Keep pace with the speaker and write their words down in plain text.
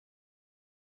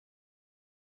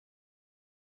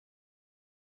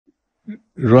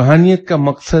روحانیت کا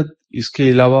مقصد اس کے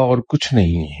علاوہ اور کچھ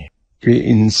نہیں ہے کہ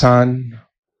انسان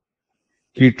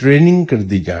کی ٹریننگ کر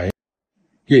دی جائے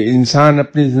کہ انسان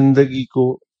اپنی زندگی کو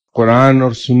قرآن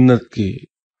اور سنت کے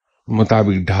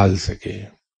مطابق ڈھال سکے۔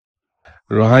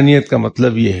 روحانیت کا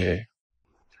مطلب یہ ہے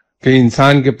کہ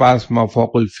انسان کے پاس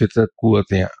مافوق الفطرت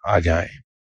قوتیں آ جائیں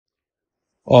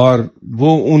اور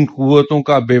وہ ان قوتوں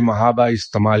کا بے محابہ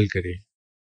استعمال کرے،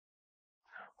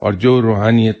 اور جو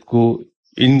روحانیت کو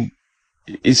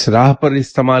اس راہ پر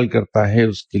استعمال کرتا ہے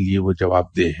اس کے لیے وہ جواب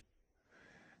دہ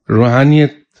ہے۔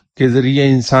 روحانیت کے ذریعے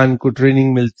انسان کو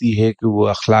ٹریننگ ملتی ہے کہ وہ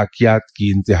اخلاقیات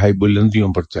کی انتہائی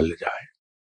بلندیوں پر چلے جائے۔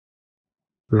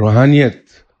 روحانیت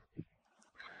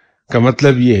کا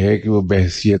مطلب یہ ہے کہ وہ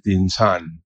بحیثیت انسان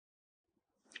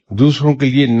دوسروں کے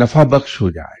لیے نفع بخش ہو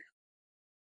جائے۔